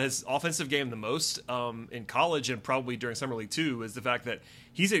liked about his offensive game the most in college and probably during summer league too, is the fact that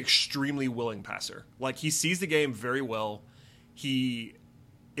he's an extremely willing passer. Like he sees the game very well. He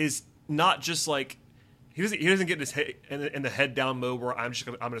is not just like he doesn't get in the head down mode where I'm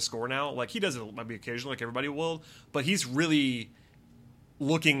going to score now. Like he does it maybe occasionally, like everybody will, but he's really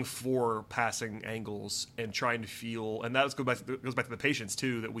looking for passing angles and trying to feel, and that goes back to the patience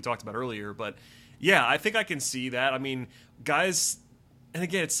too that we talked about earlier. But yeah, I think I can see that. Guys, and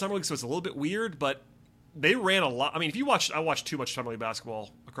again, it's summer league, so it's a little bit weird, but they ran a lot. I watched too much summer league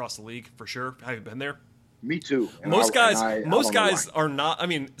basketball across the league for sure. I haven't been there. Me too. Most guys are not.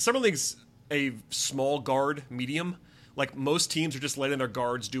 Summer league's a small guard medium. Like most teams are just letting their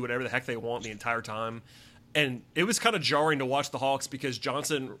guards do whatever the heck they want the entire time. And it was kind of jarring to watch the Hawks because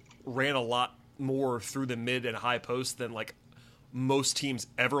Johnson ran a lot more through the mid and high post than like most teams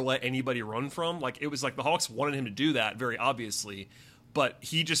ever let anybody run from. Like it was like the Hawks wanted him to do that very obviously, but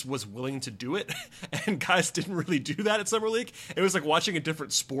he just was willing to do it, and guys didn't really do that at Summer League. It was like watching a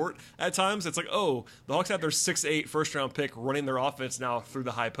different sport at times. It's like, oh, the Hawks have their 6'8" first-round pick running their offense now through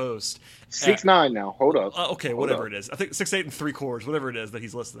the high post. 6'9" now. Hold up. Okay, whatever it is. I think 6'8" and 3/4, whatever it is that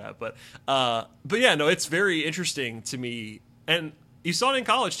he's listed at. But yeah, no, it's very interesting to me. And you saw it in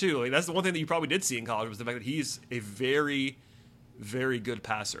college, too. Like, that's the one thing that you probably did see in college was the fact that he's a very, very good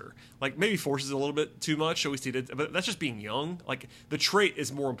passer. Like, maybe forces a little bit too much, at least he did. But that's just being young. Like, the trait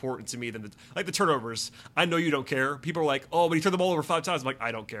is more important to me than the turnovers. I know you don't care. People are like, oh, but he turned the ball over 5 times. I'm like,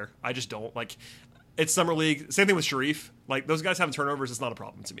 I don't care. I just don't. Like, it's Summer League. Same thing with Sharif. Like, those guys having turnovers is not a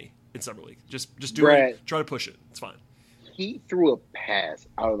problem to me in Summer League. Just do it. Try to push it. It's fine. He threw a pass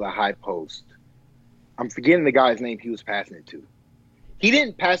out of the high post. I'm forgetting the guy's name he was passing it to. He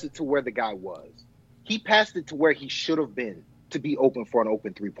didn't pass it to where the guy was. He passed it to where he should have been to be open for an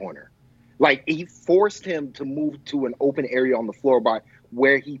open three-pointer. Like, he forced him to move to an open area on the floor by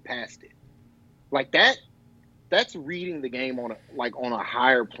where he passed it. Like, that's reading the game on a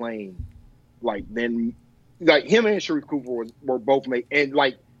higher plane. Like, than, like, him and Sharif Cooper were both made. And,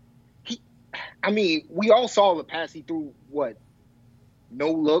 like, we all saw the pass he threw,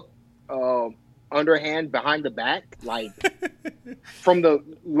 no look, underhand behind the back, like from the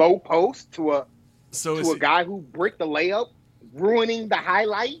low post to a guy who bricked the layup, ruining the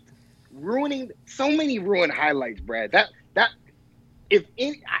highlight, so many ruined highlights, Brad.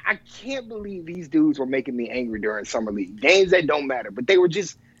 I can't believe these dudes were making me angry during Summer League. Games that don't matter, but they were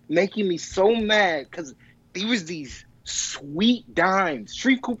just making me so mad because there was these sweet dimes.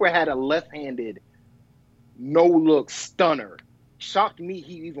 Sharif Cooper had a left-handed no-look stunner. Shocked me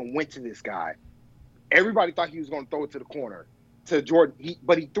he even went to this guy. Everybody thought he was going to throw it to the corner to Jordan,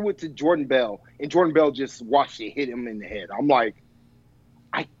 but he threw it to Jordan Bell, and Jordan Bell just watched it hit him in the head. I'm like,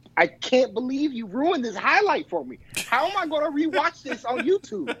 I can't believe you ruined this highlight for me. How am I going to rewatch this on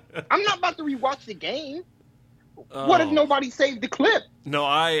YouTube? I'm not about to rewatch the game. What if nobody saved the clip? No,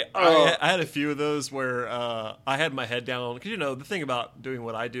 I had a few of those where I had my head down because the thing about doing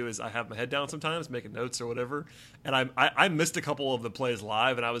what I do is I have my head down sometimes, making notes or whatever, and I missed a couple of the plays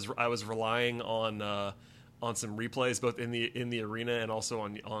live, and I was relying on some replays both in the arena and also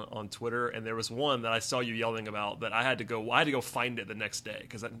on Twitter, and there was one that I saw you yelling about that I had to go find it the next day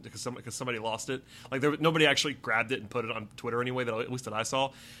because somebody lost it. Like nobody actually grabbed it and put it on Twitter anyway, at least that I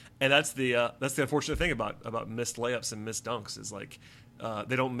saw. And that's the unfortunate thing about missed layups and missed dunks is like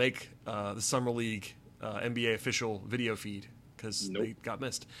they don't make the Summer League NBA official video feed because they got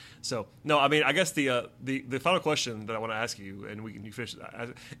missed. So no, I mean I guess the final question that I want to ask you, and you finish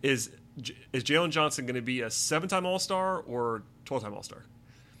is Jalen Johnson going to be a 7-time All-Star or 12-time All-Star?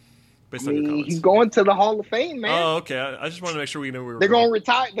 Based on your comments. He's going to the Hall of Fame, man. Oh, okay. I just wanted to make sure we know we were. They're going to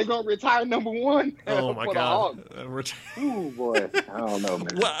retire. They're going to retire number 1. Oh my God! Oh boy, I don't know, man.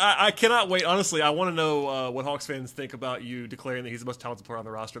 Well, I cannot wait. Honestly, I want to know what Hawks fans think about you declaring that he's the most talented player on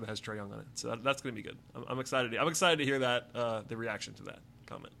the roster that has Trae Young on it. So that's going to be good. I'm excited. I'm excited to hear that the reaction to that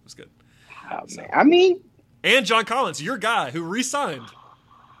comment was good. Oh, man. I mean, and John Collins, your guy who re-signed.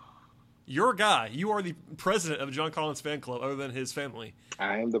 Your guy. You are the president of John Collins fan club, other than his family.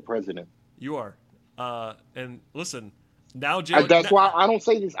 I am the president. You are. And listen, now Jalen. That's why I don't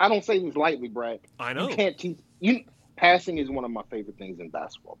say this. I don't say this lightly, Brad. I know. You can't teach. Passing is one of my favorite things in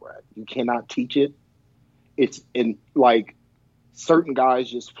basketball, Brad. You cannot teach it. It's in like certain guys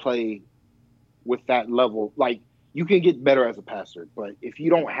just play with that level. Like you can get better as a passer, but if you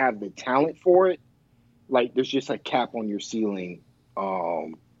don't have the talent for it, like there's just a cap on your ceiling.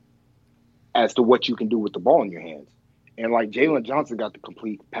 As to what you can do with the ball in your hands. And like Jalen Johnson got the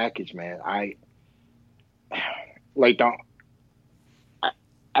complete package, man. I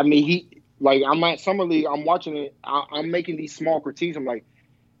mean, I'm at Summer League, I'm watching it, I'm making these small critiques. I'm like,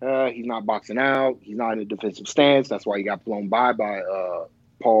 he's not boxing out, he's not in a defensive stance. That's why he got blown by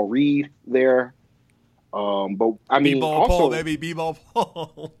Paul Reed there. But I mean, B-ball also, Paul, baby, B-ball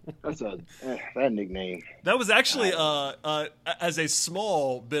Paul. That's that nickname. That was actually as a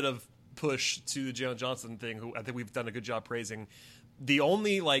small bit of push to the Jalen Johnson thing, who I think we've done a good job praising. The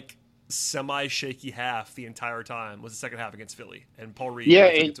only like semi-shaky half the entire time was the second half against Philly, and Paul Reed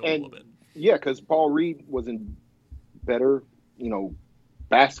a little bit. Yeah, because Paul Reed was in better,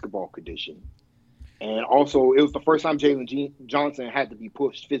 basketball condition, and also it was the first time Jalen Johnson had to be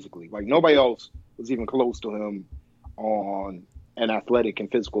pushed physically. Like nobody else was even close to him on an athletic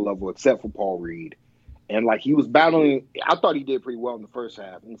and physical level except for Paul Reed. And like he was battling, I thought he did pretty well in the first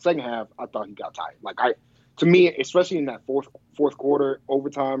half. In the second half, I thought he got tired. Like to me, especially in that fourth quarter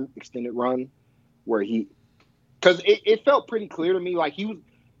overtime extended run, where because it felt pretty clear to me like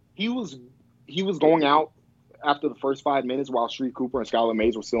he was going out after the first 5 minutes while Shreve Cooper and Skylar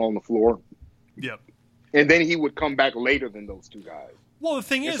Mays were still on the floor. Yep. And then he would come back later than those two guys. Well, the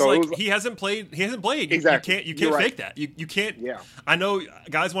thing is, so like, he hasn't played. Exactly. You can't right. fake that. You can't. Yeah. I know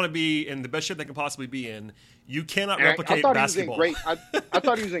guys want to be in the best shape they can possibly be in. You cannot replicate I thought basketball. He was in great. I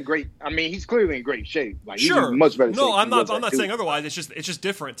thought he was in great. I mean, he's clearly in great shape. Like, Sure. he's in much better shape. No, I'm not saying otherwise. It's just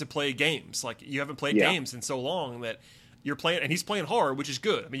different to play games. Like, you haven't played games in so long that you're playing, and he's playing hard, which is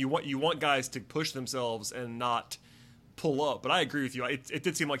good. I mean, you want guys to push themselves and not pull up. But I agree with you. It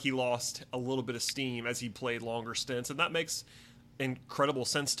did seem like he lost a little bit of steam as he played longer stints, and that makes incredible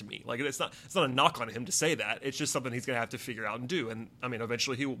sense to me. Like, it's not a knock on him to say that. It's just something he's going to have to figure out and do. And I mean,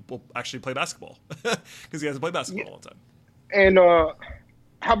 eventually he will actually play basketball because he hasn't played basketball in a long time. And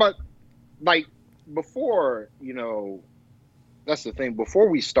how about, like, before, that's the thing. Before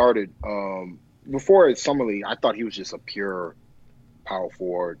we started, before Summer League, I thought he was just a pure power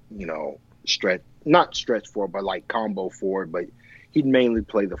forward, not stretch forward, but like combo forward. But he'd mainly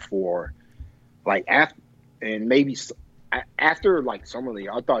play the 4. Like, after like Summer League,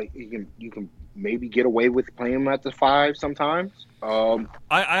 I thought you can maybe get away with playing him at the 5 sometimes. I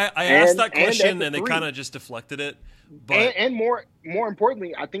asked that question and they kind of just deflected it. But and more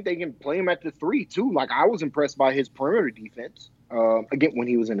importantly, I think they can play him at the 3 too. Like, I was impressed by his perimeter defense. Again, when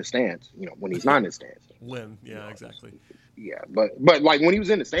he was in the stands, when he's not in the stands. Exactly. Yeah, but like when he was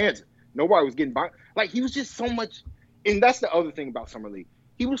in the stands, nobody was getting by. Like, he was just so much, and that's the other thing about Summer League.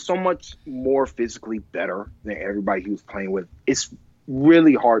 He was so much more physically better than everybody he was playing with. It's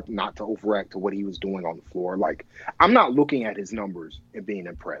really hard not to overreact to what he was doing on the floor. Like, I'm not looking at his numbers and being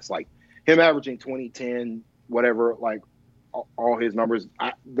impressed. Like, him averaging 20, 10, whatever, like, all his numbers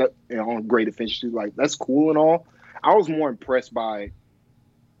on great efficiency, like, that's cool and all. I was more impressed by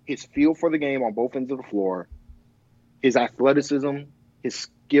his feel for the game on both ends of the floor, his athleticism, his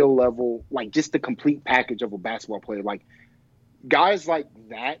skill level, like, just the complete package of a basketball player. Like, guys like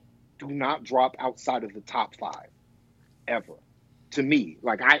that do not drop outside of the top 5 ever. To me,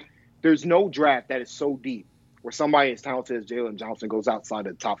 like, there's no draft that is so deep where somebody as talented as Jalen Johnson goes outside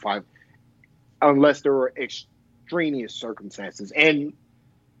of the top 5 unless there are extraneous circumstances. And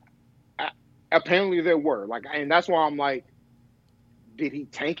apparently there were. Like, and that's why I'm like, did he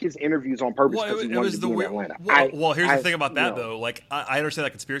tank his interviews on purpose because he wanted to be in Atlanta? Well, here's the thing about that, though. Like, I understand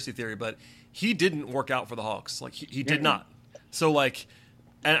that conspiracy theory, but he didn't work out for the Hawks. Like, he did not. So, like,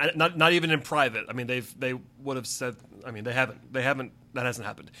 and not even in private. I mean, they would have said. I mean, they haven't. That hasn't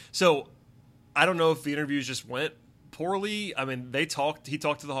happened. So, I don't know if the interviews just went poorly. I mean, he talked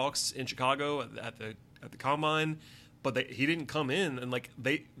to the Hawks in Chicago at the combine, but he didn't come in, and like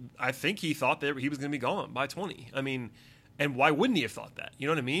I think he thought that he was going to be gone by 20. I mean, and why wouldn't he have thought that? You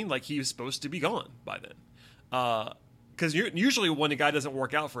know what I mean? Like, he was supposed to be gone by then. Because usually when a guy doesn't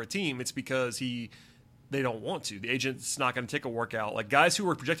work out for a team, it's because they don't want to. The agent's not going to take a workout. Like, guys who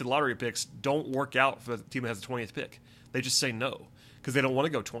were projected lottery picks don't work out for the team that has the 20th pick. They just say no because they don't want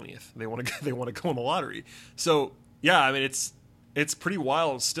to go 20th. They want to go in the lottery. So yeah, I mean, it's pretty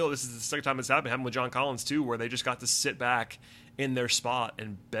wild. Still, this is the second time it's happened with John Collins too, where they just got to sit back in their spot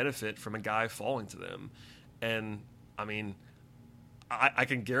and benefit from a guy falling to them. And I mean, I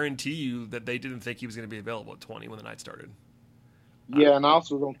can guarantee you that they didn't think he was going to be available at 20 when the night started. Yeah, and I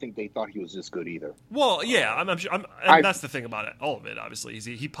also don't think they thought he was this good either. Well, yeah, I'm sure, and that's the thing about it. All of it, obviously, is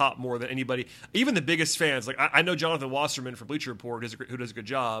he popped more than anybody. Even the biggest fans, like I know Jonathan Wasserman from Bleacher Report, who does a good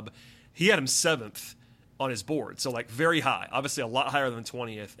job. He had him 7th on his board, so like very high, obviously a lot higher than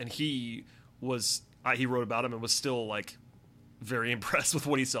 20th. And he wrote about him and was still like very impressed with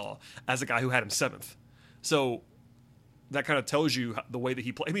what he saw as a guy who had him 7th. So that kind of tells you the way that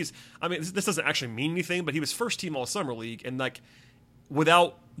he played. I mean, this doesn't actually mean anything, but he was first team All Summer League, and like,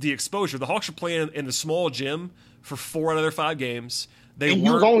 without the exposure, the Hawks were playing in the small gym for 4 out of their 5 games. He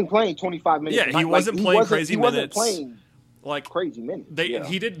was only playing 25 minutes. Yeah, he wasn't playing crazy minutes. He wasn't playing like crazy minutes. They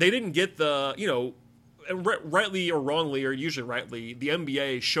didn't get the, rightly or wrongly, or usually rightly, the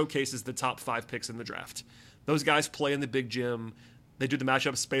NBA showcases the top 5 picks in the draft. Those guys play in the big gym. They do the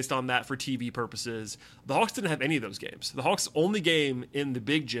matchups based on that for TV purposes. The Hawks didn't have any of those games. The Hawks' only game in the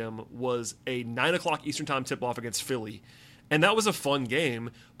big gym was a 9 o'clock Eastern time tip-off against Philly. And that was a fun game,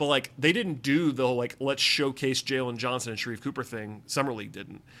 but like, they didn't do the like, let's showcase Jalen Johnson and Shreve Cooper thing. Summer League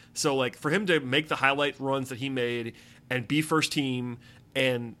didn't. So like, for him to make the highlight runs that he made and be first team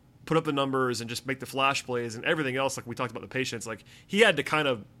and put up the numbers and just make the flash plays and everything else, like we talked about the patience, like he had to kind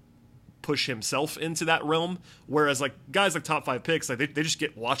of push himself into that realm. Whereas like guys like top 5 picks, like they just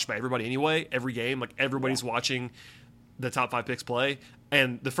get watched by everybody anyway, every game. Like everybody's watching the top 5 picks play.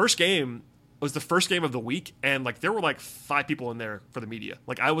 And the first game, was the first game of the week, and like there were like 5 people in there for the media.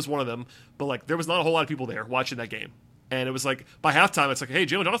 Like I was one of them, but like there was not a whole lot of people there watching that game. And it was like by halftime, it's like, hey,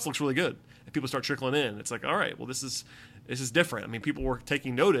 Jalen Johnson looks really good, and people start trickling in. It's like, all right, well this is different. I mean, people were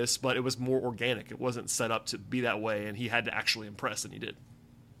taking notice, but it was more organic. It wasn't set up to be that way, and he had to actually impress, and he did.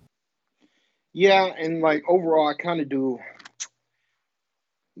 Yeah, and like overall, I kind of do.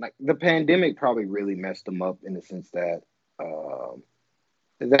 Like the pandemic probably really messed him up in the sense that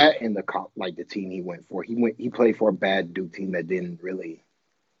that and the team he went for. He played for a bad Duke team that didn't really.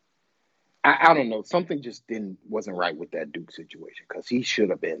 I don't know. Something just wasn't right with that Duke situation because he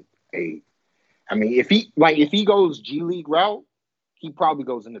should have been a. I mean, if he goes G League route, he probably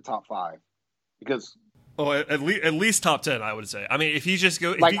goes in the top 5 because. Oh, at least top 10, I would say. I mean, if he just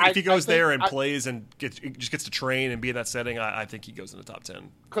goes, if he goes there and plays and just gets to train and be in that setting, I think he goes in the top 10.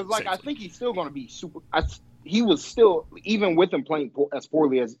 Because I think he's still going to be super. He was still, even with him playing as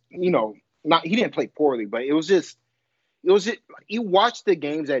poorly as he didn't play poorly, but it was just you watch the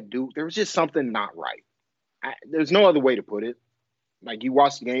games at Duke, there was just something not right. There's no other way to put it. Like you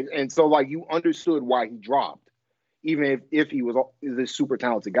watch the games, and so like you understood why he dropped, even if he was this super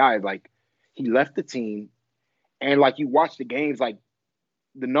talented guy. Like he left the team, and like you watch the games, like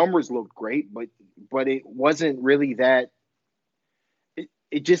the numbers looked great, but it wasn't really that.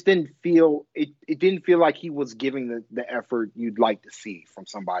 It just didn't feel it didn't feel like he was giving the effort you'd like to see from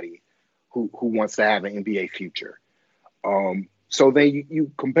somebody who wants to have an NBA future. So then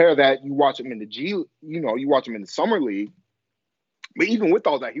you compare that, you watch him in you watch him in the summer league, but even with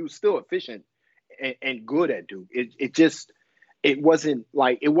all that, he was still efficient and good at Duke. It wasn't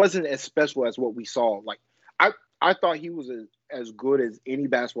as special as what we saw. Like I thought he was as good as any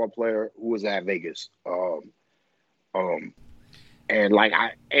basketball player who was at Vegas. And like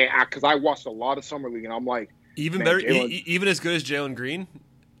because I watched a lot of summer league, and I'm like, even better, even as good as Jalen Green.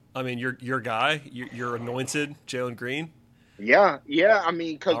 I mean, your guy, your anointed Jalen Green. Yeah. I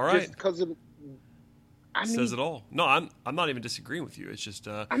mean, because of. Says it all. No, I'm not even disagreeing with you. It's just.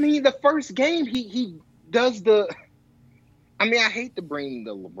 I mean, the first game he does the. I mean, I hate to bring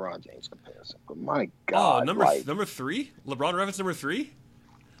the LeBron James comparison, but my God, number 3, LeBron reference number 3.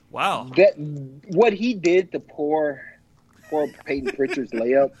 Wow. What he did to poor Peyton Pritchard's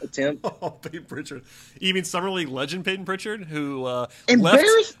layup attempt. Oh, Peyton Pritchard. You mean Summer League legend Peyton Pritchard, who left in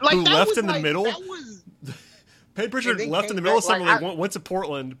the middle? Peyton Pritchard left in the middle of Summer League, went to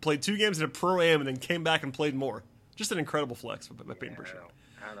Portland, played 2 games in a Pro-Am, and then came back and played more. Just an incredible flex by Peyton Pritchard.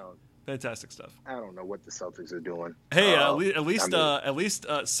 I don't. Fantastic stuff. I don't know what the Celtics are doing. Hey, at least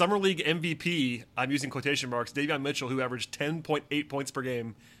Summer League MVP, I'm using quotation marks, Davion Mitchell, who averaged 10.8 points per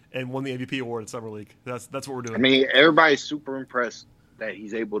game and won the MVP award at Summer League. That's what we're doing. I mean, everybody's super impressed that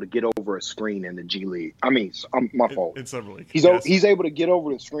he's able to get over a screen in the G League. I mean, my fault. In Summer League. He's able to get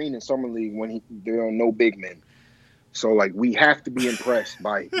over the screen in Summer League when there are no big men. So, like, we have to be impressed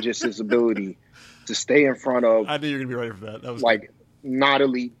by just his ability to stay in front of. I knew you were going to be ready for that. That was like good. Not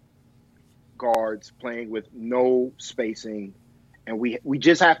elite guards playing with no spacing, and we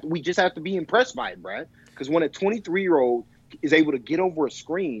just have to be impressed by it, Brad. Because when a 23-year-old is able to get over a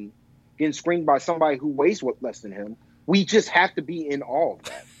screen, getting screened by somebody who weighs less than him, we just have to be in awe of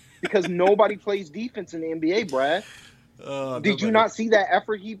that. Because nobody plays defense in the NBA, Brad. Did you not see that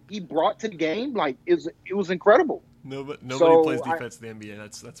effort he brought to the game? Like it was incredible. Nobody plays defense in the NBA.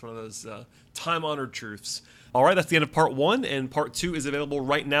 That's one of those time-honored truths. All right, that's the end of part 1, and part 2 is available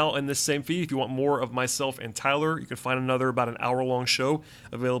right now in this same feed. If you want more of myself and Tyler, you can find another about an hour-long show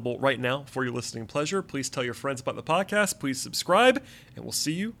available right now for your listening pleasure. Please tell your friends about the podcast. Please subscribe, and we'll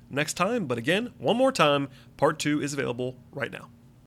see you next time. But again, one more time, part 2 is available right now.